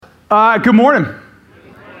Good morning.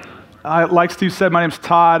 Like Steve said, my name's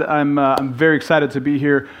Todd. I'm very excited to be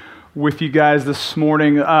here with you guys this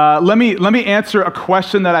morning. Let me answer a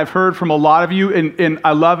question that I've heard from a lot of you, and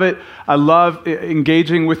I love it. I love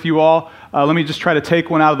engaging with you all. Let me just try to take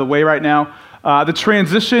one out of the way right now. The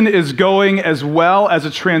transition is going as well as a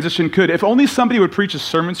transition could. If only somebody would preach a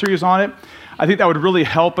sermon series on it, I think that would really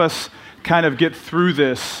help us kind of get through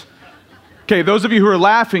this. Okay, those of you who are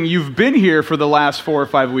laughing, you've been here for the last 4 or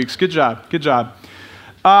 5 weeks. Good job, good job.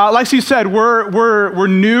 Like Steve said, we're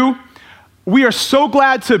new. We are so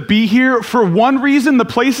glad to be here. For one reason, the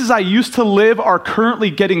places I used to live are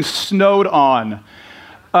currently getting snowed on.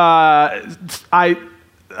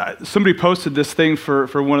 Somebody posted this thing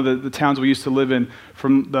for one of the towns we used to live in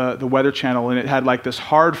from the Weather Channel, and it had like this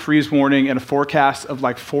hard freeze warning and a forecast of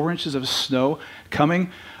like 4 inches of snow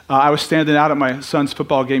coming. I was standing out at my son's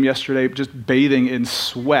football game yesterday, just bathing in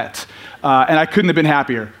sweat, and I couldn't have been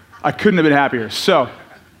happier. So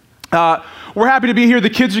we're happy to be here. The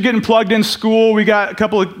kids are getting plugged in school. We got a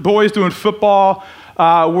couple of boys doing football.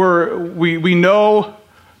 We know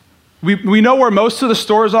where most of the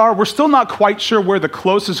stores are. We're still not quite sure where the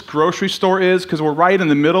closest grocery store is because we're right in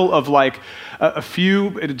the middle of like a few.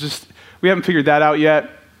 We haven't figured that out yet,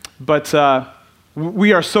 but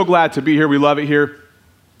we are so glad to be here. We love it here.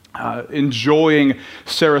 Enjoying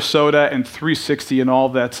Sarasota and 360 and all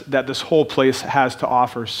that this whole place has to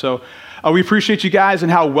offer. So we appreciate you guys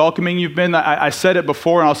and how welcoming you've been. I said it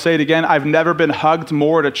before and I'll say it again. I've never been hugged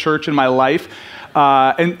more at a church in my life.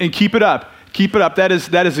 And keep it up. Keep it up. That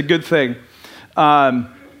is a good thing.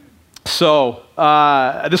 So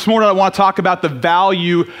this morning I want to talk about the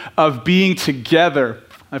value of being together.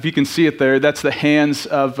 If you can see it there, that's the hands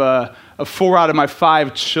of 4 out of my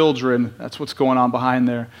 5 children. That's what's going on behind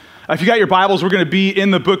there. If you got your Bibles, we're going to be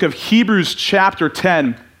in the book of Hebrews chapter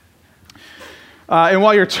 10. And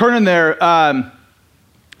while you're turning there,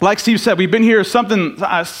 like Steve said, we've been here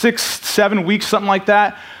 6-7 weeks, something like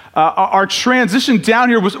that. Our transition down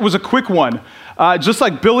here was a quick one. Just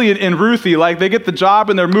like Billy and Ruthie, like they get the job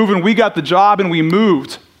and they're moving, we got the job and we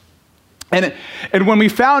moved. And when we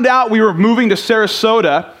found out we were moving to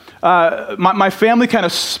Sarasota, my family kind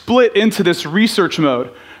of split into this research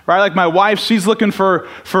mode, right? Like my wife, she's looking for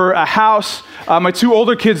a house. My 2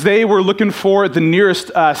 older kids, they were looking for the nearest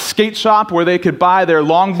skate shop where they could buy their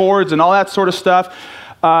longboards and all that sort of stuff.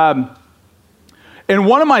 And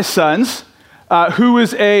one of my sons, who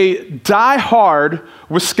is a die-hard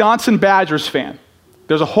Wisconsin Badgers fan.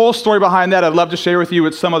 There's a whole story behind that I'd love to share with you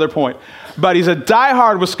at some other point. But he's a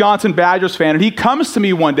die-hard Wisconsin Badgers fan, and he comes to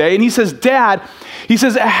me one day, and he says, Dad, he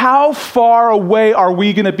says, how far away are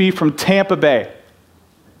we going to be from Tampa Bay?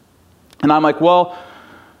 And I'm like, well,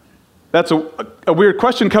 that's a weird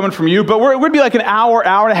question coming from you, but we're going to be like an hour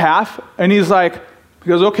and a half. And he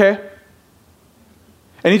goes, okay.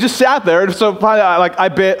 And he just sat there, and so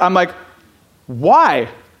I'm like, why?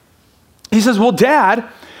 He says, well, Dad,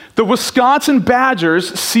 the Wisconsin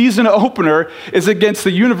Badgers season opener is against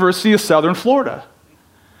the University of Southern Florida.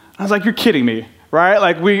 I was like, you're kidding me, right?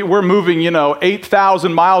 Like we're moving,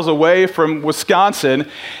 8,000 miles away from Wisconsin,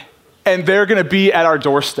 and they're going to be at our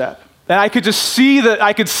doorstep. And I could just see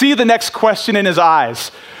the next question in his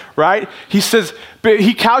eyes, right? He says, but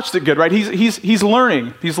he couched it good, right? He's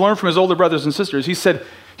learning. He's learned from his older brothers and sisters. He said,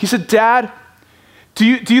 Dad, do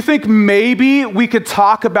you think maybe we could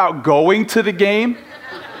talk about going to the game?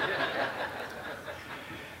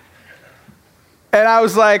 And I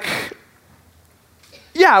was like,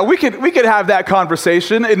 yeah, we could have that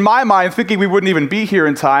conversation. In my mind, thinking we wouldn't even be here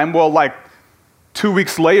in time. Well, like 2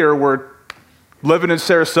 weeks later, we're living in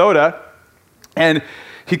Sarasota, and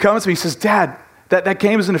he comes to me, he says, Dad, that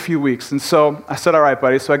game is in a few weeks. And so I said, all right,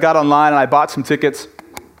 buddy. So I got online and I bought some tickets.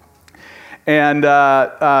 And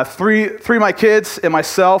three of my kids and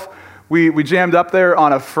myself, we jammed up there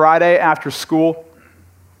on a Friday after school.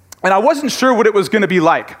 And I wasn't sure what it was going to be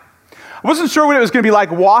like. I wasn't sure what it was going to be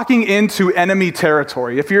like walking into enemy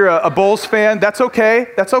territory. If you're a Bulls fan, that's okay.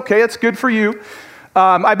 That's okay. It's good for you.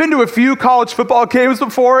 I've been to a few college football games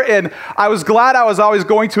before, and I was glad I was always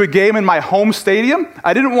going to a game in my home stadium.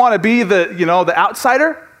 I didn't want to be the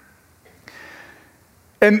outsider.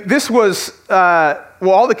 And this was,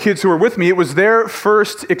 all the kids who were with me, it was their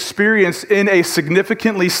first experience in a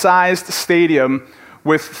significantly sized stadium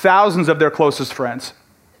with thousands of their closest friends.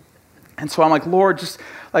 And so I'm like, Lord, just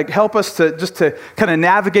like help us to kind of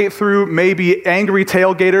navigate through maybe angry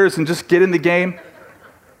tailgaters and just get in the game.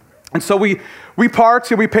 And so we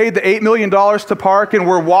parked and we paid the $8 million to park, and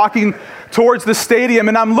we're walking towards the stadium,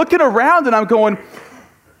 and I'm looking around and I'm going,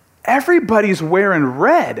 everybody's wearing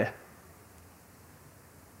red,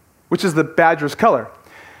 which is the Badgers color.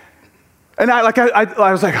 And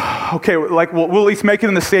I was like, okay, like we'll at least make it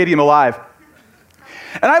in the stadium alive.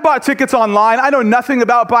 And I bought tickets online. I know nothing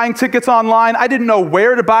about buying tickets online. I didn't know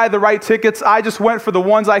where to buy the right tickets. I just went for the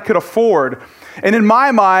ones I could afford. And in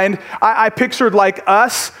my mind, I pictured like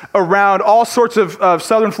us around all sorts of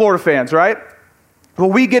Southern Florida fans, right? Well,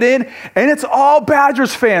 we get in, and it's all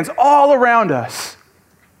Badgers fans all around us.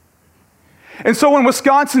 And so when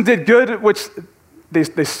Wisconsin did good, which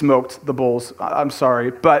they smoked the Bulls, I'm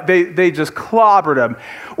sorry, but they just clobbered them.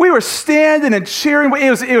 We were standing and cheering.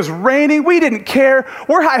 It was raining. We didn't care.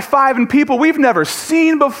 We're high-fiving people we've never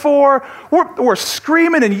seen before. We're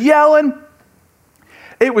screaming and yelling.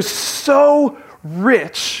 It was so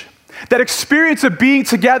rich, that experience of being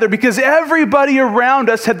together, because everybody around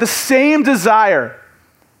us had the same desire.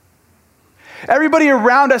 Everybody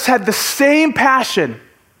around us had the same passion.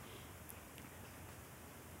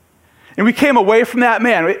 And we came away from that,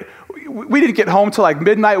 man, we didn't get home till like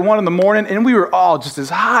midnight, 1 in the morning, and we were all just as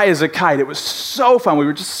high as a kite. It was so fun. We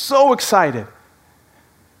were just so excited.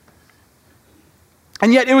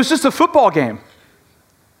 And yet it was just a football game.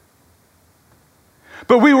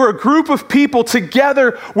 But we were a group of people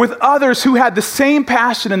together with others who had the same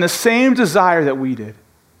passion and the same desire that we did.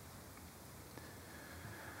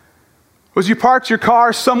 As you parked your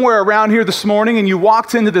car somewhere around here this morning and you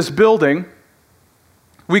walked into this building,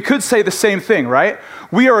 we could say the same thing, right?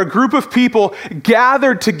 We are a group of people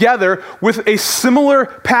gathered together with a similar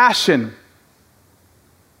passion.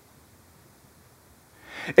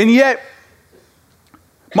 And yet,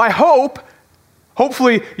 my hope,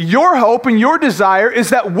 hopefully your hope and your desire,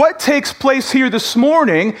 is that what takes place here this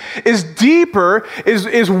morning is deeper,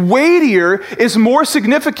 is weightier, is more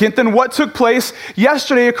significant than what took place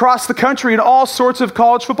yesterday across the country in all sorts of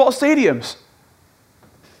college football stadiums.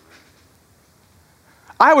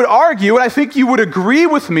 I would argue, and I think you would agree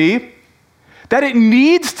with me, that it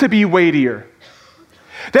needs to be weightier.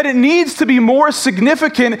 That it needs to be more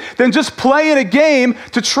significant than just playing a game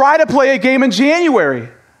to try to play a game in January.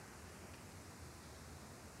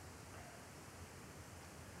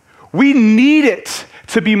 We need it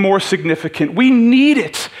to be more significant. We need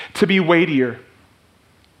it to be weightier.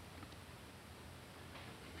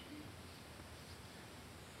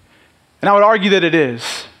 And I would argue that it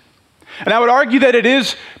is. And I would argue that it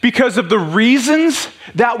is because of the reasons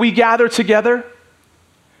that we gather together,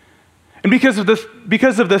 and because of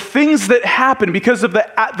the things that happen, because of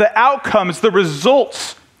the outcomes, the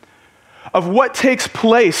results of what takes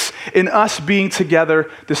place in us being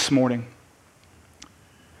together this morning.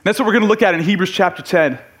 That's what we're going to look at in Hebrews chapter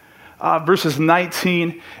 10, verses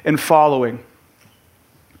 19 and following.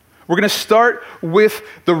 We're going to start with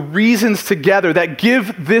the reasons together that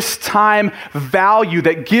give this time value,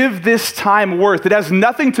 that give this time worth. It has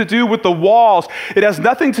nothing to do with the walls. It has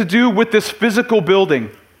nothing to do with this physical building.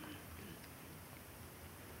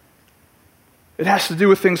 It has to do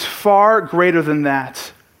with things far greater than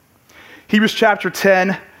that. Hebrews chapter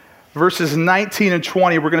 10, verses 19 and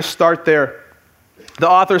 20, we're going to start there. The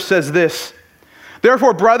author says this: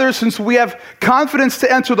 "Therefore, brothers, since we have confidence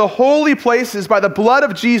to enter the holy places by the blood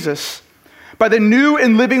of Jesus, by the new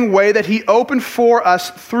and living way that he opened for us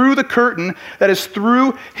through the curtain that is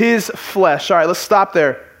through his flesh." All right, let's stop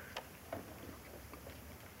there.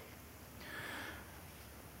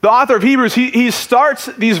 The author of Hebrews, he starts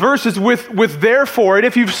these verses with therefore. And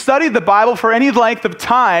if you've studied the Bible for any length of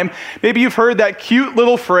time, maybe you've heard that cute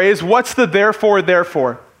little phrase, what's the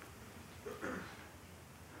therefore?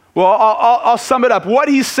 Well, I'll sum it up. What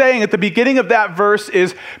he's saying at the beginning of that verse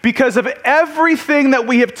is, because of everything that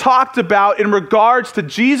we have talked about in regards to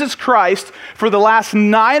Jesus Christ for the last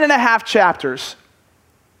 9.5 chapters,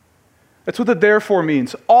 that's what the therefore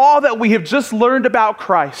means. All that we have just learned about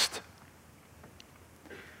Christ,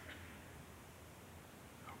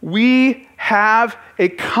 we have a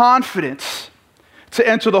confidence to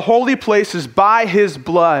enter the holy places by his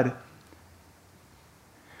blood.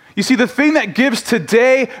 You see, the thing that gives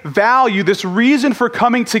today value, this reason for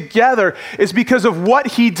coming together, is because of what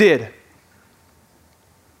he did.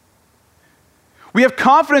 We have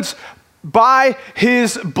confidence by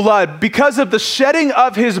his blood, because of the shedding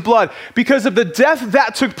of his blood, because of the death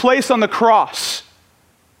that took place on the cross.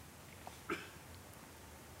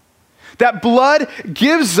 That blood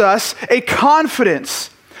gives us a confidence.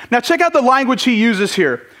 Now check out the language he uses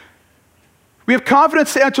here. We have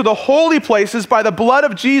confidence to enter the holy places by the blood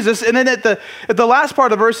of Jesus. And then at the last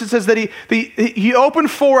part of the verse, it says that he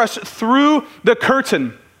opened for us through the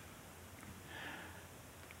curtain.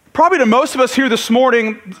 Probably to most of us here this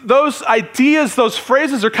morning, those ideas, those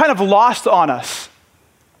phrases are kind of lost on us.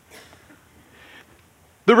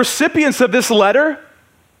 The recipients of this letter,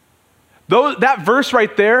 that verse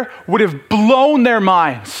right there would have blown their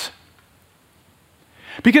minds.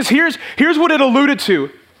 Because here's what it alluded to.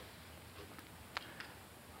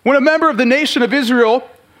 When a member of the nation of Israel,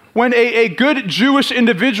 when a good Jewish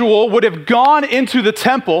individual would have gone into the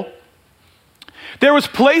temple, there was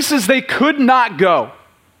places they could not go.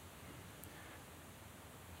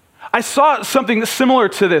 I saw something similar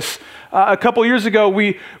to this. A couple years ago,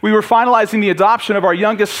 we were finalizing the adoption of our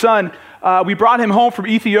youngest son. We brought him home from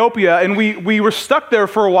Ethiopia, and we were stuck there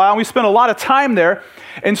for a while. We spent a lot of time there.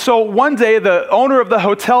 And so one day, the owner of the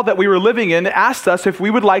hotel that we were living in asked us if we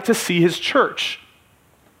would like to see his church.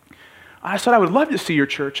 I said, I would love to see your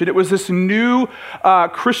church. And it was this new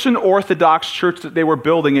Christian Orthodox church that they were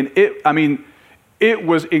building. And it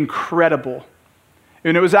was incredible.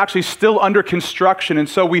 And it was actually still under construction. And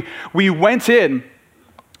so we went in.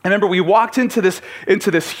 I remember we walked into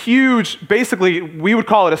this huge, basically, we would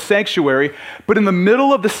call it a sanctuary, but in the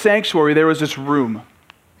middle of the sanctuary, there was this room.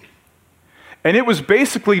 And it was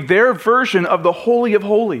basically their version of the Holy of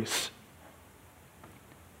Holies.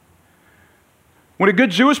 When a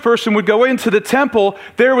good Jewish person would go into the temple,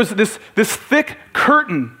 there was this thick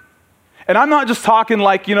curtain. And I'm not just talking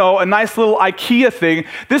like, a nice little IKEA thing.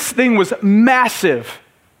 This thing was massive,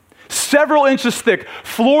 several inches thick,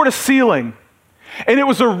 floor to ceiling. And it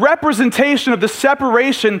was a representation of the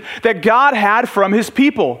separation that God had from his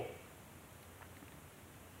people.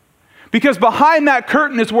 Because behind that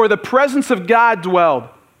curtain is where the presence of God dwelled.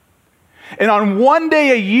 And on one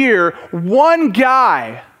day a year, one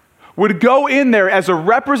guy would go in there as a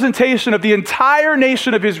representation of the entire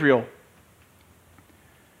nation of Israel.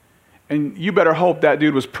 And you better hope that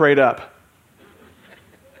dude was prayed up.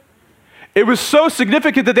 It was so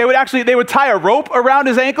significant that they would tie a rope around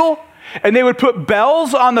his ankle, and they would put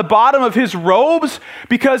bells on the bottom of his robes,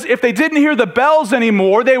 because if they didn't hear the bells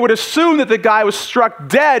anymore, they would assume that the guy was struck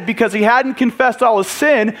dead because he hadn't confessed all his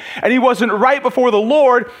sin and he wasn't right before the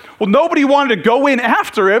Lord. Well, nobody wanted to go in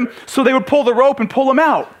after him, so they would pull the rope and pull him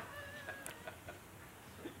out.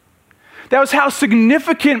 That was how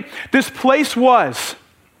significant this place was.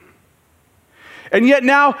 And yet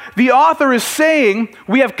now the author is saying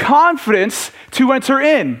we have confidence to enter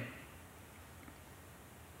in.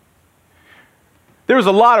 There was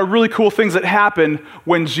a lot of really cool things that happened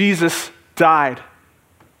when Jesus died.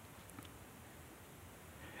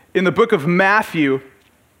 In the book of Matthew,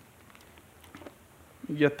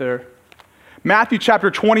 get there. Matthew chapter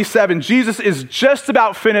 27, Jesus is just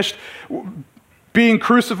about finished being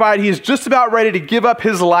crucified. He is just about ready to give up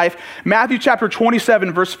his life. Matthew chapter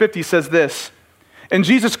 27, verse 50 says this, "And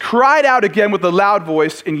Jesus cried out again with a loud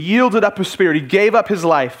voice and yielded up his spirit." He gave up his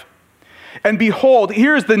life. "And behold,"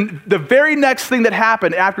 here's the very next thing that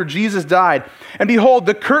happened after Jesus died. "And behold,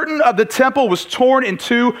 the curtain of the temple was torn in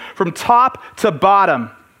two from top to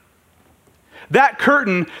bottom." That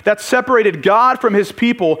curtain that separated God from his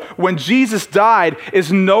people when Jesus died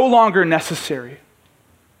is no longer necessary.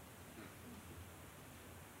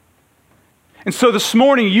 And so this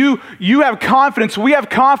morning, you have confidence, we have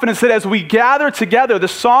confidence that as we gather together, the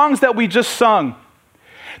songs that we just sung,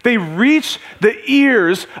 they reach the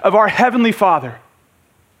ears of our Heavenly Father.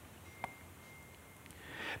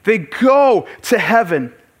 They go to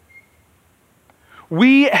heaven.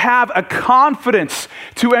 We have a confidence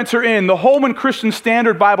to enter in. The Holman Christian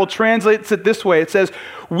Standard Bible translates it this way. It says,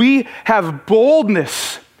 we have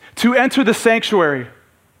boldness to enter the sanctuary.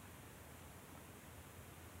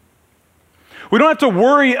 We don't have to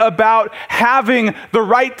worry about having the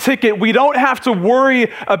right ticket. We don't have to worry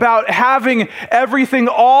about having everything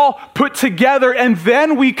all put together and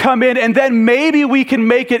then we come in and then maybe we can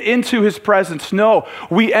make it into his presence. No,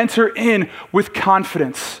 we enter in with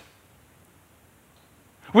confidence.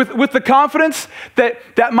 With the confidence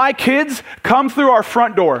that my kids come through our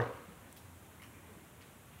front door.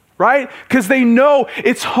 Right? Because they know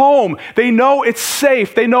it's home. They know it's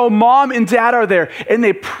safe. They know mom and dad are there and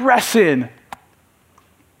they press in.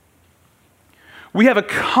 We have a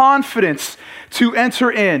confidence to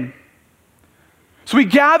enter in. So we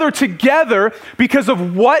gather together because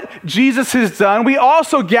of what Jesus has done. We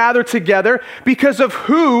also gather together because of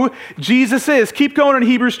who Jesus is. Keep going in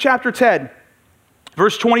Hebrews chapter 10,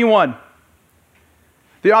 verse 21.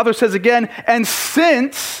 The author says again, "And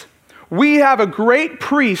since we have a great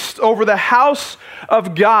priest over the house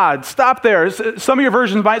of God." Stop there. Some of your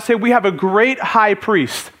versions might say we have a great high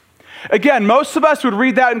priest. Again, most of us would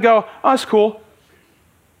read that and go, "Oh, that's cool."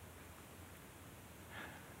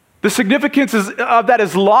 The significance of that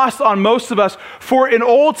is lost on most of us. For an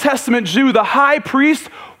Old Testament Jew, the high priest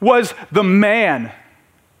was the man.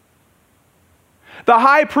 The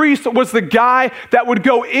high priest was the guy that would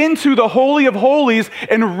go into the Holy of Holies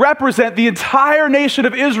and represent the entire nation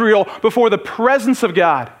of Israel before the presence of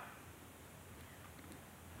God.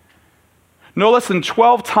 No less than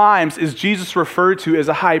 12 times is Jesus referred to as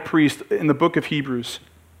a high priest in the book of Hebrews.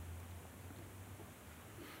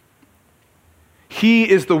 He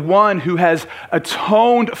is the one who has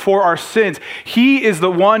atoned for our sins. He is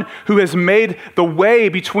the one who has made the way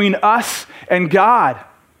between us and God.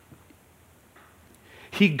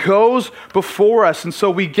 He goes before us, and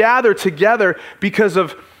so we gather together because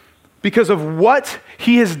of what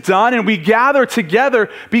he has done, and we gather together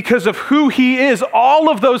because of who he is. All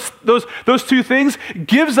of those two things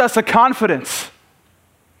gives us a confidence.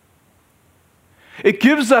 It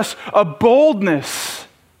gives us a boldness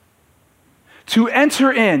to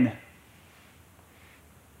enter in.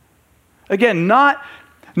 Again, not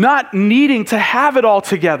needing to have it all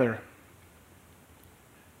together.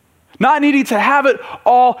 Not needing to have it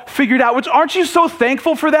all figured out, which aren't you so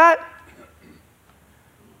thankful for that?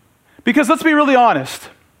 Because let's be really honest.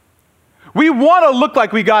 We want to look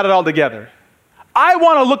like we got it all together. I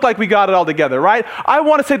want to look like we got it all together, right? I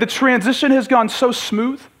want to say the transition has gone so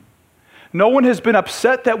smooth. No one has been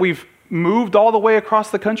upset that we've moved all the way across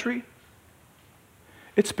the country.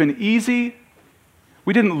 It's been easy.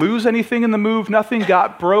 We didn't lose anything in the move. Nothing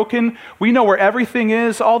got broken. We know where everything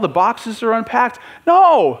is. All the boxes are unpacked.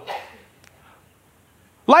 No.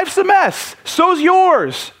 Life's a mess. So's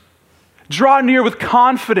yours. Draw near with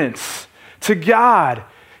confidence to God.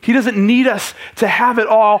 He doesn't need us to have it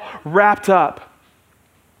all wrapped up.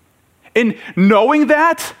 And knowing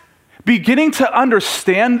that, beginning to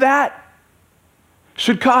understand that,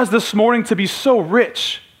 should cause this morning to be so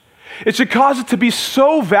rich. It should cause it to be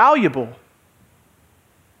so valuable.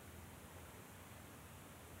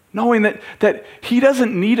 Knowing that he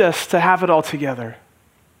doesn't need us to have it all together.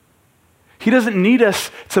 He doesn't need us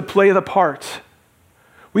to play the part.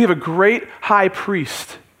 We have a great high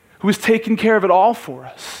priest who has taken care of it all for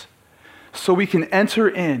us so we can enter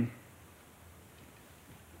in.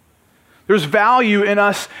 There's value in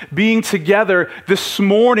us being together this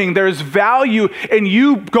morning. There's value in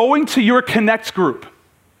you going to your Connect group.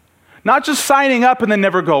 Not just signing up and then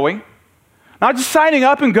never going. Not just signing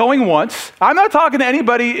up and going once. I'm not talking to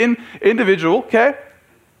anybody individual, okay?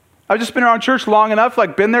 I've just been around church long enough,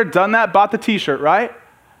 like been there, done that, bought the t-shirt, right?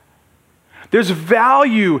 There's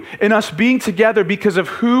value in us being together because of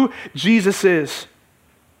who Jesus is.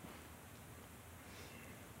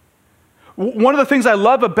 One of the things I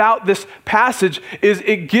love about this passage is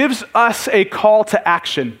it gives us a call to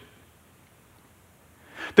action.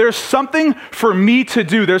 There's something for me to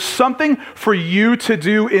do. There's something for you to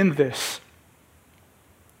do in this.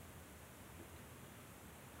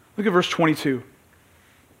 Look at verse 22.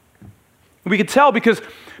 We can tell because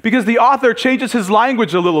the author changes his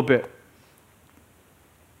language a little bit.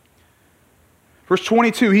 Verse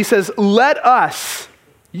 22, he says, let us,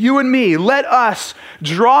 you and me, let us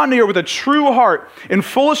draw near with a true heart in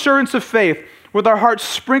full assurance of faith, with our hearts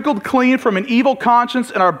sprinkled clean from an evil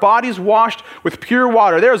conscience and our bodies washed with pure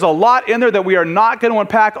water. There's a lot in there that we are not going to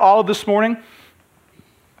unpack all of this morning.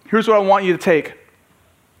 Here's what I want you to take.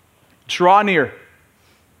 Draw near.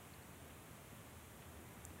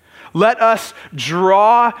 Let us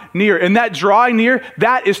draw near. And that drawing near,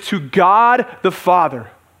 that is to God the Father.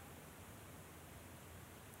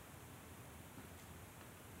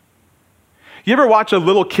 You ever watch a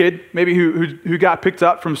little kid, maybe who got picked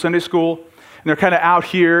up from Sunday school, and they're kind of out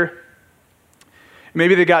here?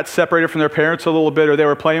 Maybe they got separated from their parents a little bit, or they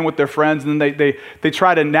were playing with their friends, and then they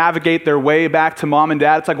try to navigate their way back to mom and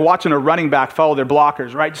dad. It's like watching a running back follow their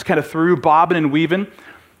blockers, right? Just kind of through, bobbing and weaving.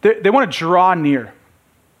 They want to draw near.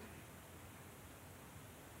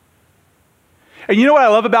 And you know what I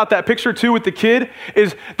love about that picture too with the kid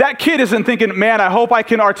is that kid isn't thinking, man, I hope I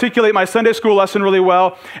can articulate my Sunday school lesson really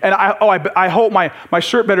well, and I hope my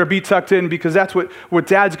shirt better be tucked in because that's what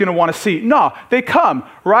dad's going to want to see. No, they come,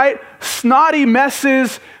 right? Snotty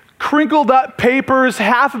messes, crinkled up papers,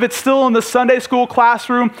 half of it still in the Sunday school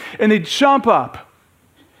classroom, and they jump up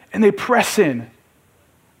and they press in.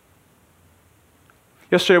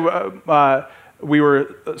 Yesterday,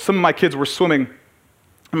 some of my kids were swimming.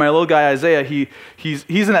 And my little guy, Isaiah, he's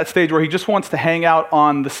in that stage where he just wants to hang out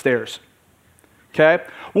on the stairs, okay?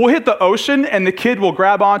 We'll hit the ocean, and the kid will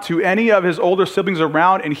grab onto any of his older siblings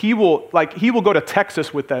around, and he will go to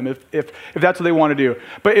Texas with them if that's what they want to do.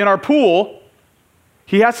 But in our pool,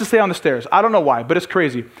 he has to stay on the stairs. I don't know why, but it's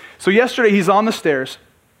crazy. So yesterday, he's on the stairs,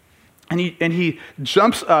 and he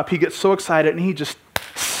jumps up. He gets so excited, and he just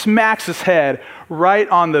smacks his head right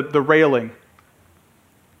on the railing.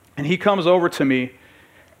 And he comes over to me,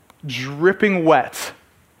 dripping wet.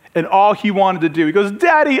 And all he wanted to do, he goes,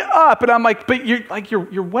 "Daddy, up." And I'm like, "But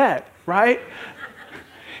you're wet, right?"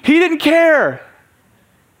 He didn't care.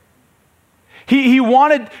 He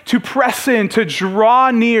wanted to press in, to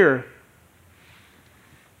draw near.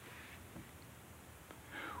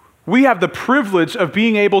 We have the privilege of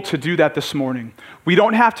being able to do that this morning. We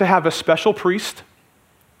don't have to have a special priest.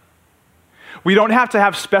 We don't have to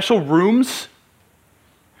have special rooms.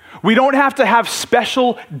 We don't have to have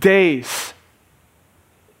special days.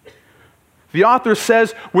 The author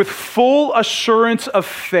says, with full assurance of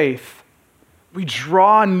faith, we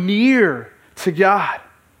draw near to God.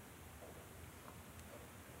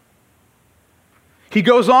 He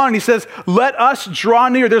goes on and he says, let us draw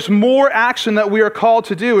near. There's more action that we are called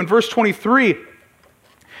to do. In verse 23,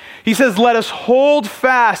 he says, let us hold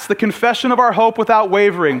fast the confession of our hope without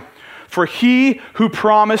wavering, for he who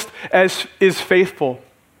promised is faithful.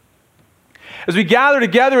 As we gather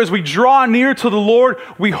together, as we draw near to the Lord,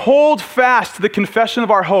 we hold fast to the confession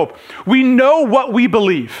of our hope. We know what we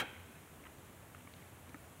believe.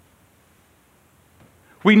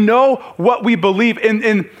 We know what we believe.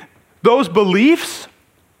 And those beliefs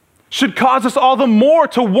should cause us all the more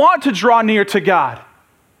to want to draw near to God.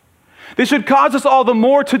 They should cause us all the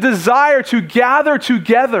more to desire to gather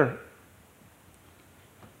together.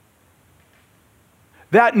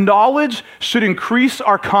 That knowledge should increase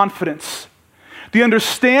our confidence. The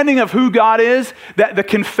understanding of who God is, that the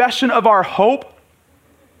confession of our hope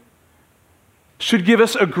should give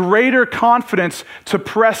us a greater confidence to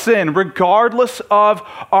press in regardless of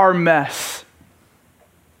our mess.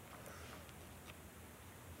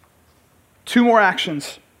 2 more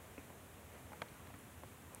actions.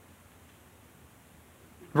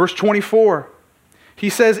 Verse 24, he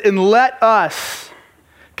says, and let us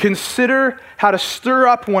consider how to stir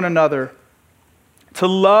up one another to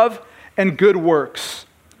love and good works.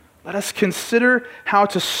 Let us consider how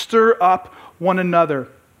to stir up one another.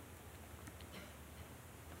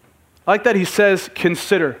 I like that he says,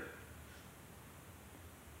 consider.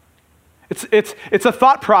 It's a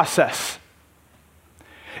thought process.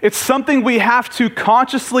 It's something we have to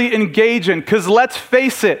consciously engage in, because let's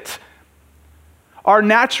face it, our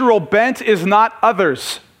natural bent is not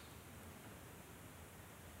others.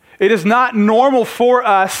 It is not normal for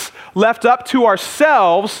us, left up to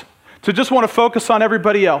ourselves, to just want to focus on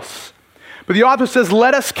everybody else. But the author says,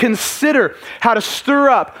 let us consider how to stir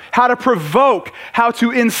up, how to provoke, how to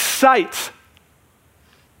incite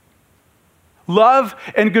love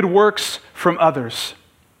and good works from others.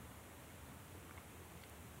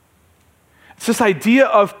 It's this idea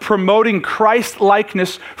of promoting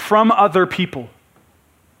Christ-likeness from other people.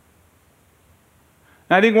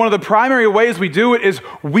 And I think one of the primary ways we do it is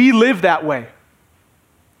we live that way.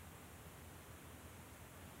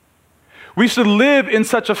 We should live in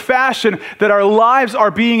such a fashion that our lives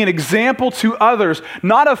are being an example to others,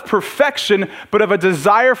 not of perfection, but of a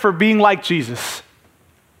desire for being like Jesus.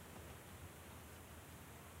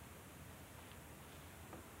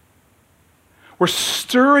 We're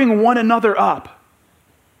stirring one another up.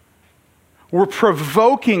 We're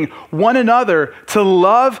provoking one another to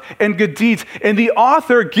love and good deeds. And the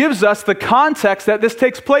author gives us the context that this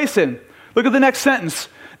takes place in. Look at the next sentence.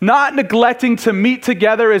 Not neglecting to meet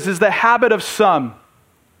together as is the habit of some.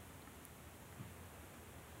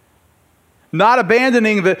 Not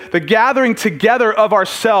abandoning the gathering together of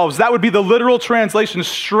ourselves. That would be the literal translation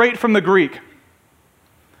straight from the Greek.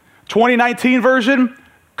 2019 version,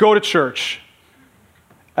 go to church.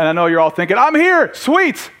 And I know you're all thinking, I'm here,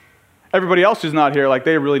 sweet. Everybody else who's not here, like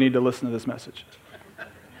they really need to listen to this message.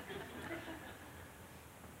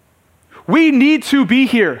 We need to be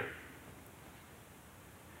here.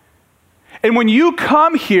 And when you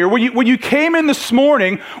come here, when you came in this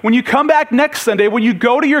morning, when you come back next Sunday, when you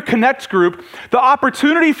go to your Connect group, the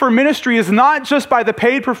opportunity for ministry is not just by the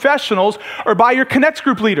paid professionals or by your Connect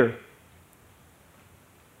group leader.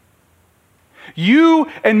 You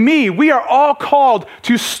and me, we are all called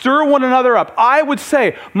to stir one another up. I would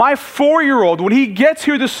say my 4-year-old, when he gets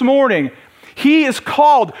here this morning, he is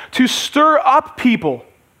called to stir up people,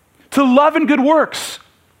 to love and good works.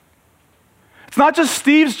 It's not just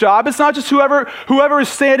Steve's job. It's not just whoever is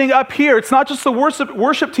standing up here. It's not just the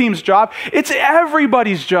worship team's job. It's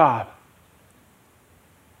everybody's job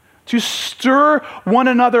to stir one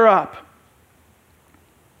another up.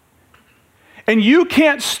 And you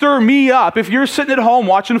can't stir me up if you're sitting at home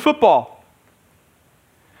watching football.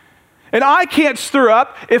 And I can't stir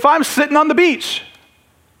up if I'm sitting on the beach.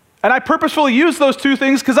 And I purposefully use those two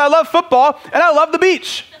things because I love football and I love the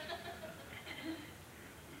beach.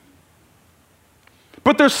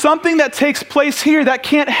 But there's something that takes place here that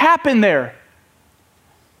can't happen there.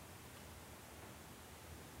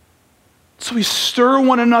 So we stir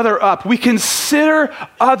one another up. We consider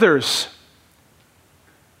others.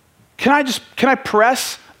 Can I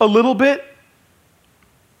press a little bit?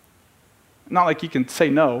 Not like you can say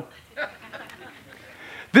no.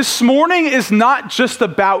 This morning is not just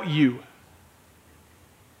about you.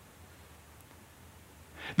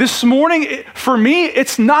 This morning, for me,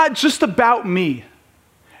 it's not just about me.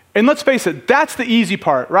 And let's face it, that's the easy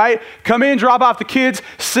part, right? Come in, drop off the kids,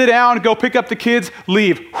 sit down, go pick up the kids,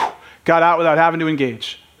 leave. Whew, got out without having to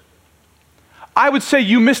engage. I would say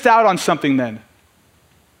you missed out on something then.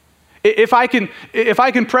 If I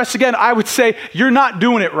can press again, I would say you're not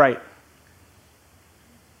doing it right.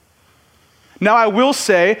 Now, I will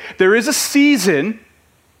say there is a season,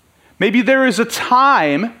 maybe there is a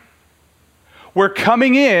time where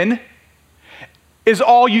coming in is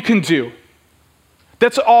all you can do.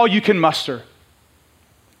 That's all you can muster.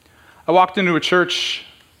 I walked into a church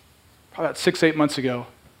probably about 6-8 months ago.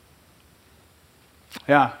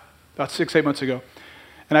 Yeah, about 6-8 months ago.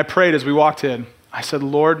 And I prayed as we walked in. I said,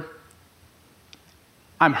 Lord,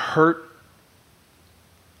 I'm hurt.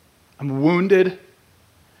 I'm wounded.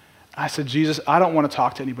 I said, Jesus, I don't want to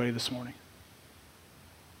talk to anybody this morning.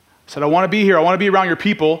 I said, I want to be here. I want to be around your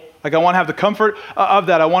people. Like, I want to have the comfort of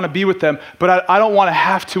that. I want to be with them. But I don't want to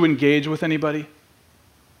have to engage with anybody.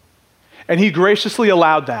 And he graciously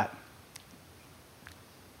allowed that.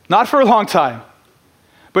 Not for a long time,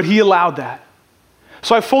 but he allowed that.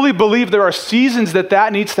 So I fully believe there are seasons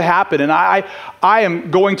that needs to happen. And I am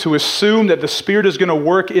going to assume that the Spirit is going to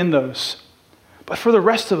work in those. But for the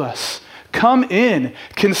rest of us, come in,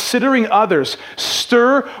 considering others,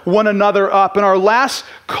 stir one another up. And our last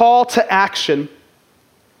call to action,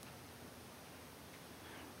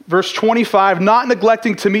 verse 25, not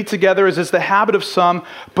neglecting to meet together as is the habit of some,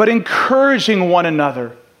 but encouraging one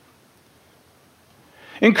another.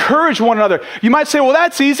 Encourage one another. You might say, well,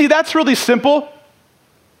 that's easy. That's really simple.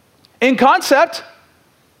 In concept.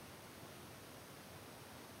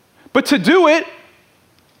 But to do it,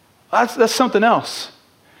 that's something else.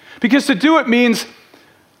 Because to do it means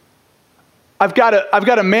I've got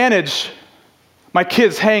to manage my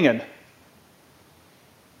kids hanging.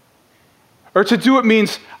 Or to do it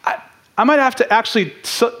means I might have to actually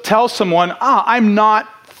tell someone, I'm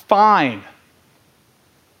not fine.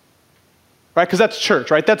 Right? Because that's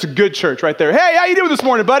church, right? That's a good church right there. Hey, how you doing this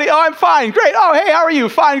morning, buddy? Oh, I'm fine. Great. Oh, hey, how are you?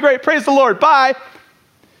 Fine, great. Praise the Lord. Bye.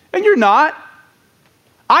 And you're not.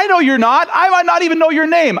 I know you're not. I might not even know your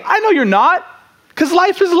name. I know you're not. Because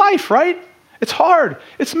life is life, right? It's hard.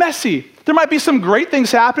 It's messy. There might be some great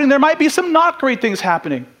things happening. There might be some not great things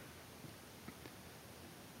happening.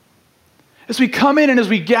 As we come in and as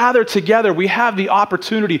we gather together, we have the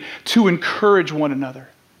opportunity to encourage one another.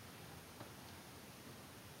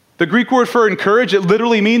 The Greek word for encourage, it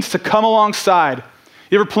literally means to come alongside.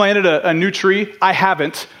 You ever planted a new tree? I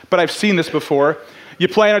haven't, but I've seen this before. You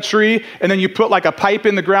plant a tree, and then you put like a pipe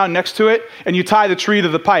in the ground next to it, and you tie the tree to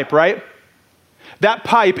the pipe, right? That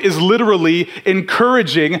pipe is literally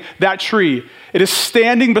encouraging that tree. It is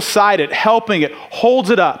standing beside it, helping it,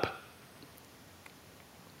 holds it up.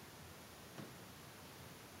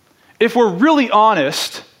 If we're really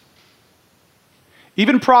honest,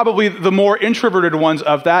 even probably the more introverted ones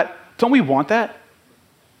of that, don't we want that?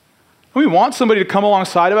 Don't we want somebody to come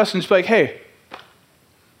alongside of us and just be like, hey,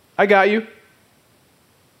 I got you.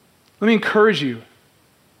 Let me encourage you.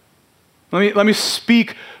 Let me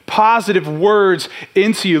speak positive words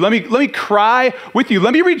into you. Let me cry with you.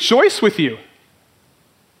 Let me rejoice with you.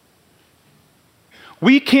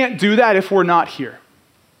 We can't do that if we're not here.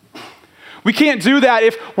 We can't do that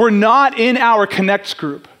if we're not in our Connect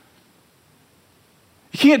group.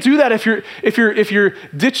 You can't do that if you're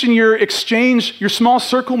ditching your exchange, your small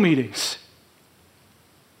circle meetings.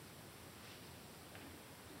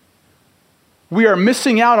 We are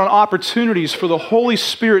missing out on opportunities for the Holy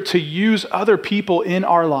Spirit to use other people in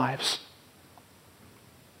our lives.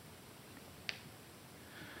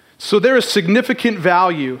 So there is significant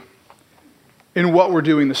value in what we're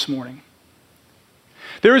doing this morning.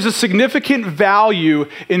 There is a significant value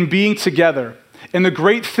in being together. And the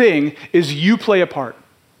great thing is you play a part.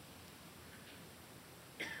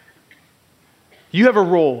 You have a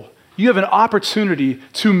role. You have an opportunity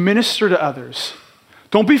to minister to others.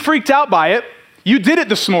 Don't be freaked out by it. You did it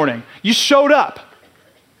this morning. You showed up.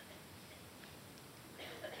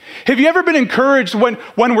 Have you ever been encouraged when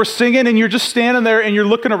we're singing and you're just standing there and you're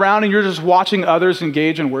looking around and you're just watching others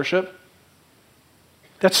engage in worship?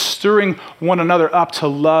 That's stirring one another up to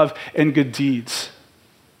love and good deeds.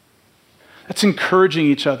 That's encouraging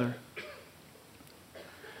each other.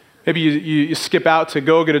 Maybe you skip out to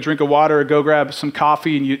go get a drink of water or go grab some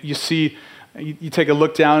coffee and you see You take a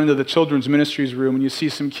look down into the children's ministries room and you see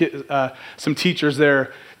some teachers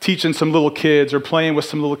there teaching some little kids or playing with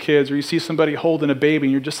some little kids, or you see somebody holding a baby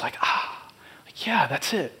and you're just like, yeah,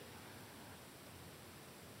 that's it.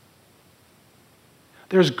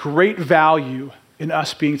 There's great value in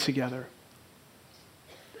us being together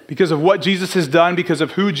because of what Jesus has done, because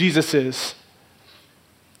of who Jesus is.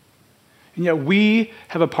 And yet we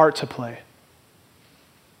have a part to play.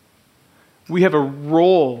 We have a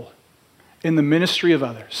role in the ministry of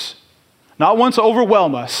others. Not one to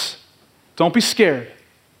overwhelm us. Don't be scared.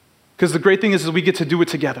 Because the great thing is we get to do it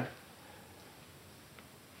together.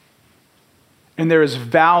 And there is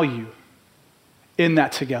value in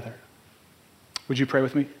that together. Would you pray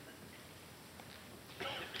with me?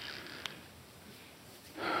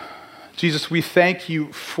 Jesus, we thank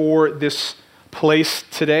you for this place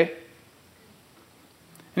today.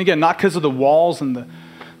 And again, not because of the walls and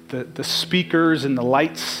the speakers and the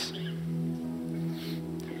lights,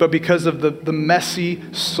 but because of the messy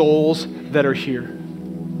souls that are here.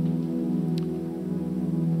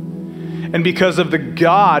 And because of the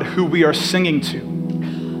God who we are singing to.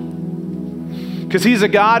 Because he's a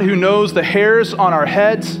God who knows the hairs on our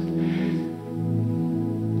heads.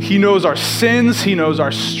 He knows our sins. He knows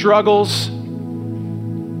our struggles.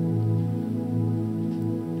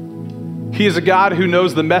 He is a God who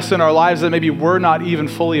knows the mess in our lives that maybe we're not even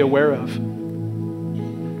fully aware of.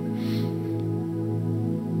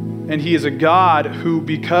 And he is a God who,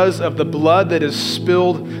 because of the blood that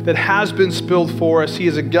has been spilled for us, he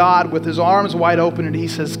is a God with his arms wide open, and he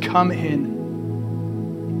says, come in.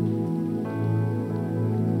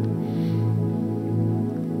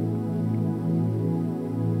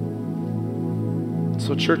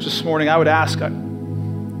 So church, this morning, I would ask,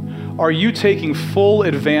 are you taking full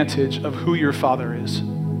advantage of who your Father is?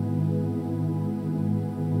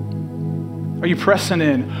 Are you pressing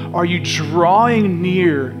in? Are you drawing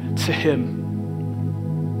near to him?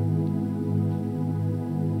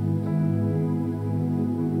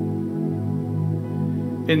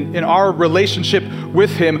 In our relationship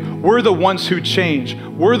with him, we're the ones who change.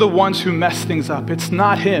 We're the ones who mess things up. It's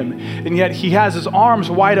not him. And yet he has his arms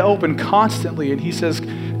wide open constantly, and he says,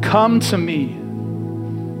 come to me.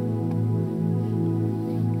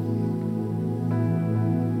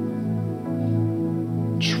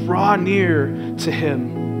 Draw near to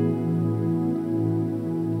him.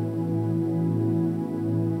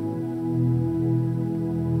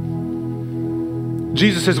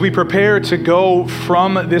 Jesus, as we prepare to go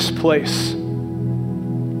from this place,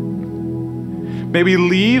 may we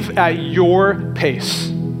leave at your pace.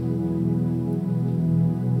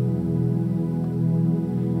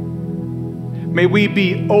 May we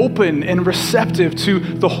be open and receptive to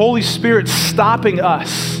the Holy Spirit stopping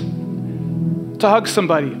us to hug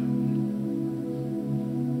somebody,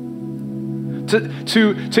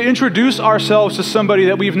 to introduce ourselves to somebody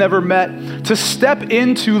that we've never met, to step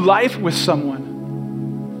into life with someone.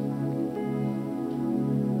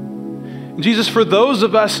 Jesus, for those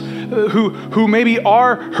of us who maybe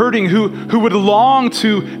are hurting, who would long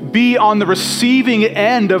to be on the receiving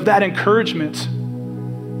end of that encouragement,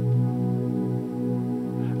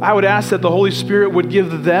 I would ask that the Holy Spirit would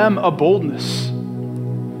give them a boldness.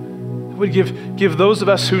 It would give those of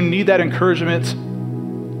us who need that encouragement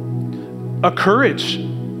a courage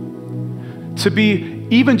to be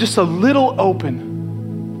even just a little open.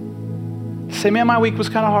 Say, man, my week was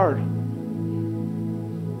kind of hard.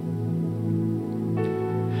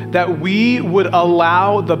 That we would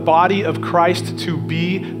allow the body of Christ to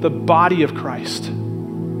be the body of Christ.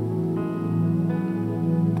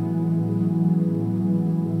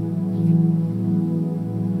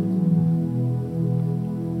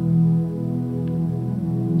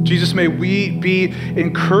 Jesus, may we be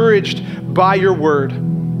encouraged by your word.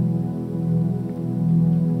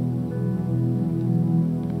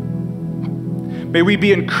 May we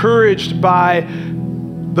be encouraged by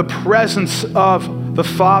the presence of the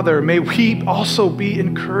Father. May we also be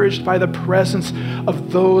encouraged by the presence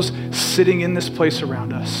of those sitting in this place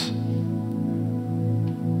around us.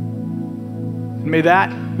 And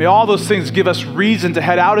may all those things give us reason to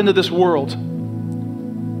head out into this world,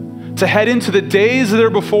 to head into the days that are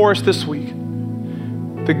before us this week,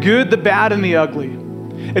 the good, the bad, and the ugly,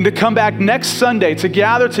 and to come back next Sunday to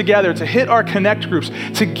gather together, to hit our connect groups,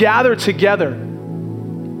 to gather together,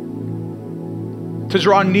 to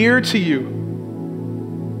draw near to you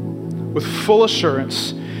with full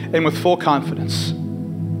assurance and with full confidence.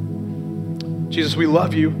 Jesus, we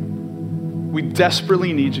love you. We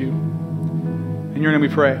desperately need you. In your name we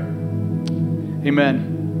pray.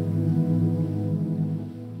 Amen.